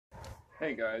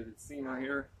Hey guys, it's Seymour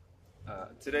here.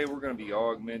 Today we're going to be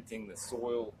augmenting the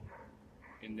soil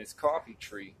in this coffee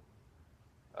tree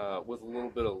with a little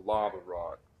bit of lava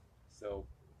rock. So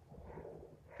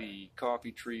the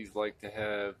coffee trees like to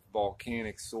have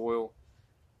volcanic soil,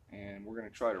 and we're going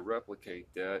to try to replicate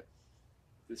that.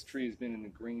 This tree has been in the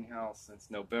greenhouse since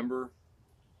November,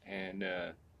 and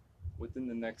within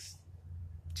the next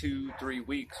 2-3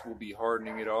 weeks we'll be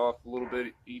hardening it off a little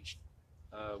bit each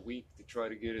week to try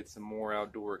to get it some more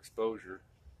outdoor exposure.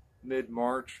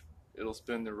 Mid-March, it'll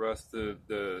spend the rest of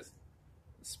the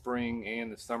spring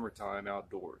and the summertime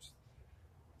outdoors.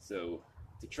 So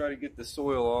to try to get the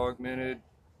soil augmented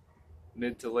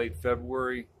mid to late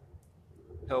February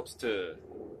helps to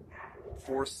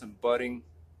force some budding,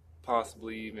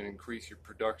 possibly even increase your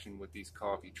production with these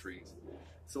coffee trees.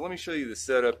 So let me show you the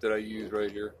setup that I use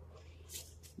right here.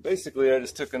 Basically, I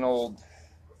just took an old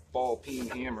ball peen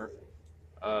hammer,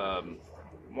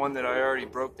 one that I already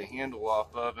broke the handle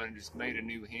off of, and just made a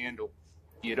new handle.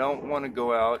 You don't want to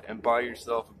go out and buy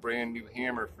yourself a brand new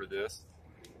hammer for this,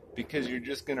 because you're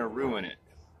just going to ruin it.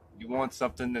 You want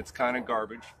something that's kind of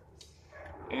garbage.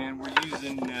 And we're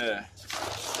using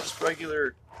just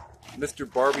regular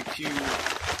Mr. Barbecue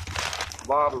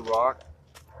lava rock.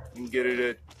 You can get it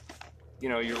at,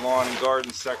 your lawn and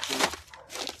garden section.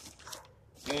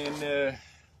 And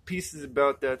pieces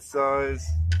about that size,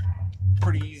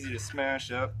 pretty easy to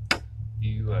smash up.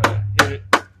 You hit it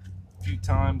a few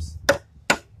times,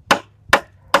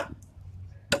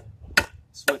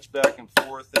 switch back and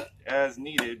forth as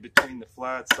needed between the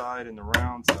flat side and the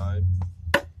round side.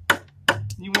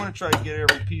 You want to try to get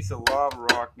every piece of lava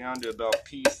rock down to about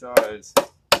pea size.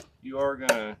 You are going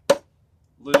to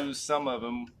lose some of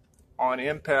them on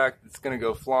impact. It's going to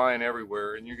go flying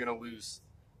everywhere, and you're going to lose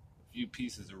a few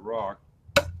pieces of rock.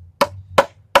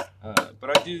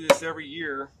 But I do this every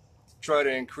year to try to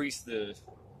increase the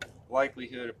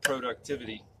likelihood of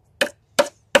productivity.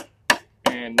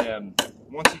 And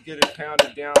once you get it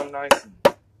pounded down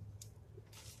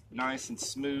nice and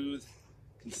smooth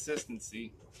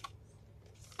consistency,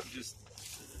 you just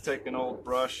take an old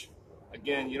brush.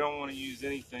 Again, you don't want to use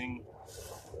anything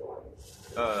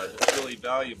that's really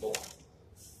valuable.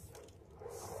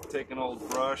 Take an old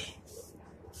brush,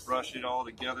 brush it all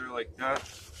together like that.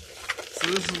 So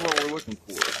this is what we're looking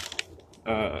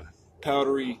for.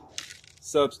 Powdery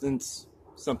substance,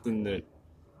 something that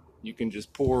you can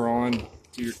just pour on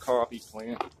to your coffee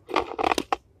plant.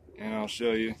 And I'll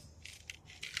show you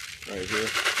right here.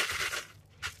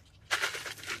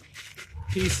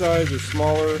 Pea size or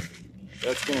smaller,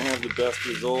 that's going to have the best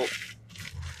result.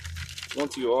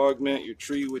 Once you augment your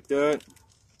tree with that,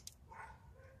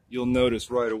 you'll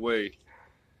notice right away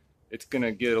it's going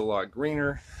to get a lot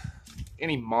greener.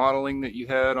 Any mottling that you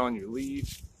had on your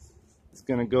leaves is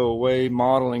going to go away.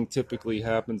 Mottling typically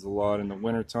happens a lot in the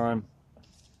wintertime.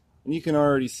 And you can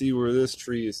already see where this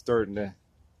tree is starting to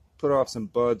put off some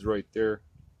buds right there.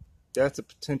 That's a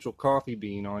potential coffee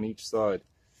bean on each side.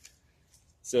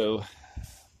 So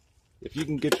if you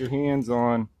can get your hands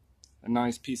on a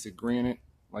nice piece of granite,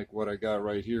 like what I got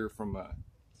right here from a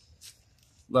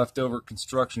leftover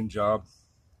construction job,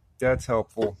 that's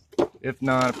helpful. If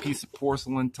not, a piece of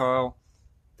porcelain tile,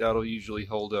 that'll usually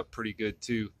hold up pretty good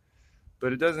too.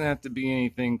 But it doesn't have to be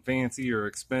anything fancy or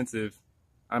expensive.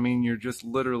 I mean, you're just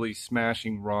literally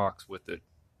smashing rocks with it.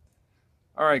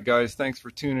 Alright guys, thanks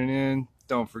for tuning in.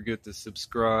 Don't forget to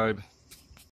subscribe.